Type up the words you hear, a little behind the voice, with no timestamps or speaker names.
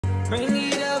Bring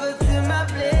it over to my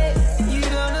place. You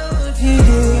don't know what you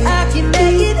do. I can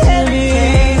make it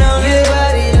heavy. On your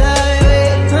body like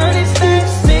it. Honey, start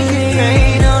make it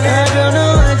rain on it. I don't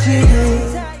know what you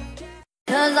do.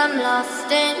 'Cause I'm lost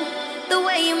in the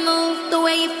way you move, the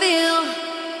way you feel.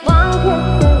 One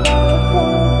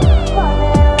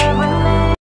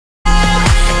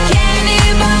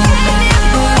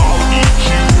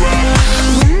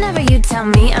kiss tell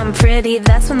me I'm pretty,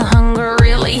 that's when the hunger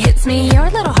really hits me. Your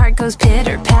little heart goes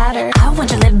pitter-patter. I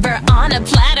want your liver on a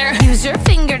platter. Use your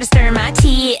finger to stir my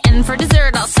tea, and for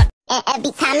dessert I'll suck. And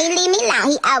every time he leave me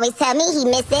alone, he always tell me he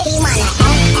miss it. He wanna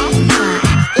F-F-R-E-A-K-F-F-R-E.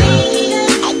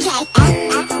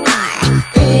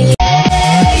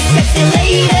 Sexy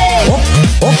lady.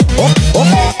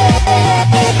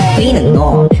 B는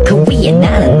너, 그 위에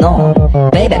나는 너.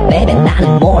 Baby, baby,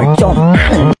 나는 뭘 좀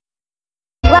아는.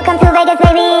 Welcome to Vegas,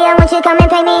 baby. I want you to come and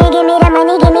pay me. Give me the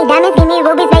money, give me diamonds, give me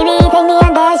rubies, baby. Take me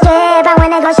on that strip. I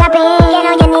wanna go shopping. Get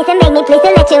on your knees and beg me, please, to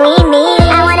let you eat me.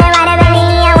 I wanna ride a bunny.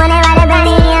 I wanna ride a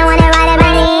bunny. I wanna ride a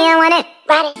bunny. I wanna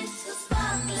ride it.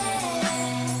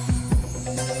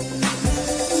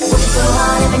 So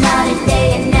hard every night and day,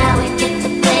 and now we get to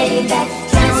play back.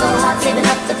 Trying so hard, saving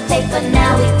up the paper,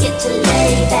 now we get to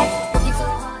lay back. Working so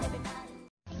hard every night.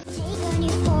 Take a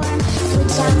new form.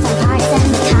 Switch out some parts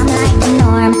and become like the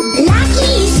norm.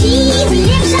 Lucky she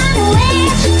lives unaware.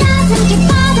 Doesn't get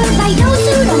bothered by those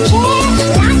who don't care.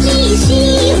 Lucky she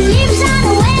lives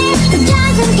unaware.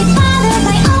 Doesn't get bothered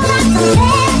by all that's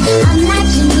unfair.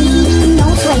 Unlucky me, who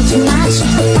knows way too much.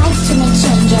 Fights to make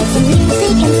changes in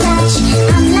music and such.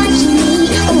 Unlucky me,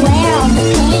 aware of the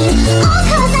pain. All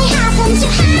 'cause I happen to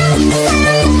have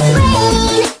some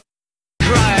brain.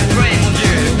 Cry, I pray for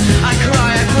you. I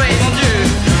cry, I pray for you.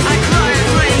 I cry, I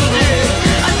pray for you.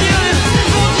 Adieu,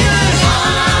 mon Dieu.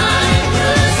 I'm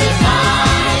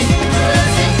crucified,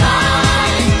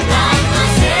 crucified, like my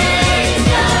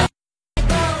Savior.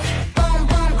 Boom,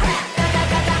 boom, crack,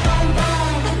 boom,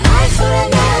 boom. Eye for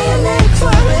an eye, a leg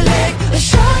for a leg. A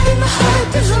shot in the heart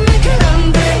doesn't make it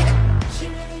unbreak.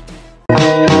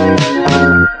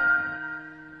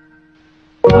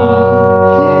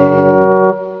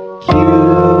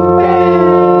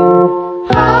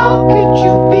 How could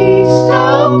you be so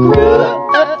cruel?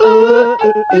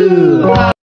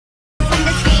 From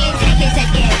the screen, take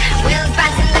it. Wheels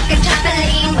bouncing like a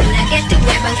trampoline. When I get to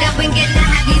where I'm going, gonna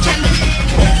have you trembling.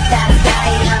 If that's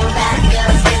right, I'm back,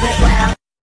 girl, give it well.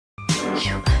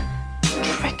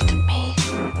 You tricked me.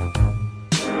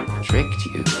 Tricked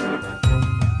you?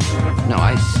 No,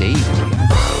 I saved you.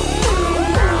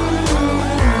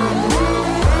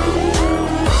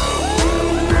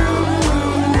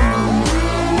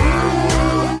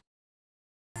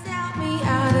 Sell me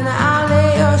out and I'll lay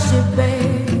your ship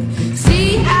bare. See,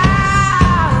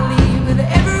 I'll leave with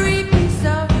every piece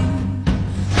of you.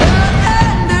 Don't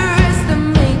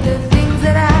underestimate the things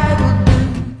that I will do.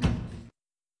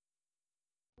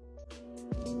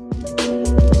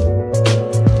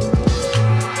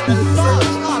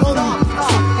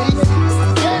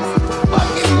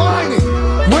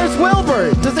 Where's Wilbur?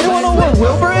 Does anyone know where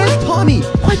Wilbur is? Tommy,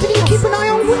 why didn't you keep an eye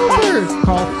on Wilbur?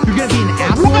 Carl, you're gonna be an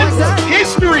asshole like that?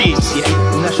 History. Si hay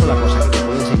una sola cosa que te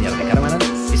puedo enseñar de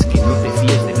𝐾𝑎𝑟𝑚𝑎𝑙𝑎𝑛𝑑 es que no te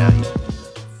fíes de nadie.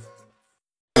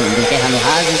 Enterra no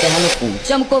raso, enterra no fundo.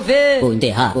 Chama o coveiro. Vou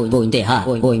enterrar, vou enterrar,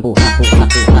 vou empurrar, empurrar,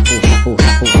 empurrar, empurrar,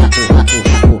 empurrar, empurrar,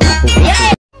 empurrar, empurrar.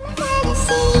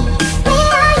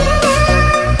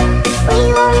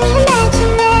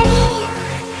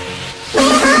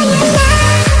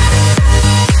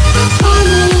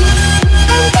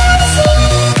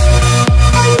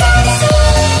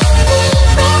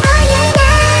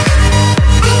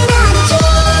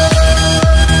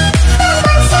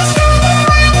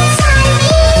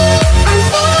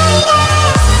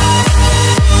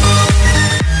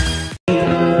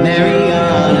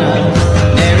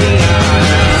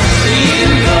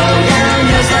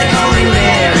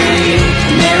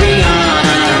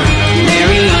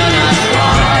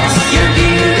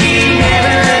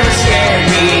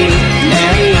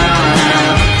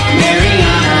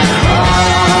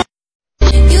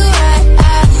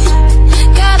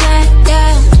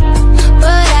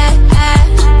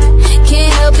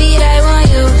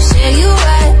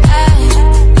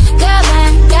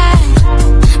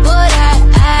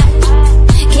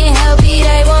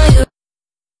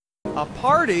 A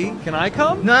party? Can I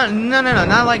come? No,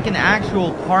 not like an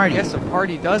actual party. Yes, a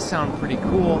party does sound pretty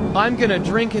cool. I'm gonna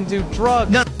drink and do drugs.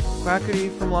 No.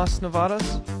 Quackity from Las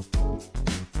Nevadas?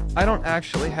 I don't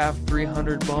actually have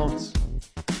 300 bones.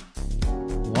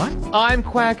 What? I'm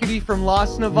Quackity from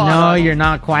Las Nevadas. No, you're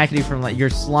not Quackity from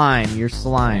you're slime. You're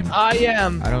slime. I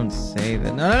am. I don't say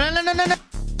that. No.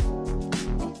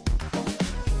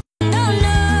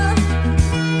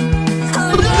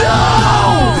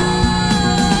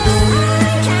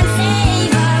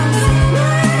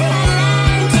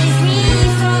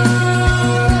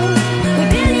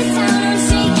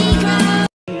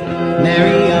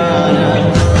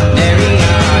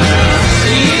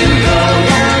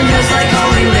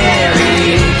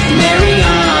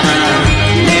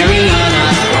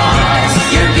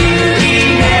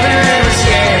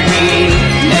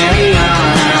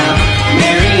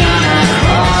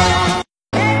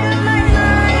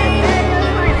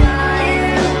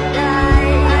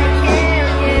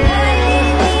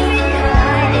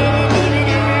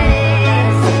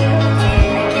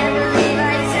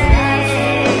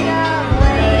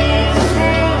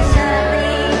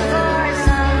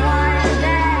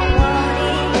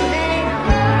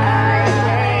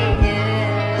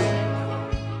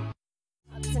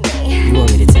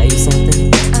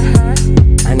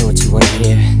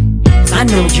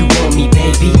 know you want me,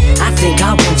 baby. I think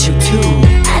I want you too.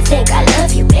 I think I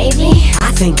love you, baby.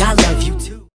 I think I love you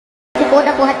too. Se for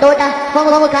da porra toda,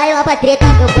 vamos cair lá pra treta.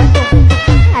 Eu gosto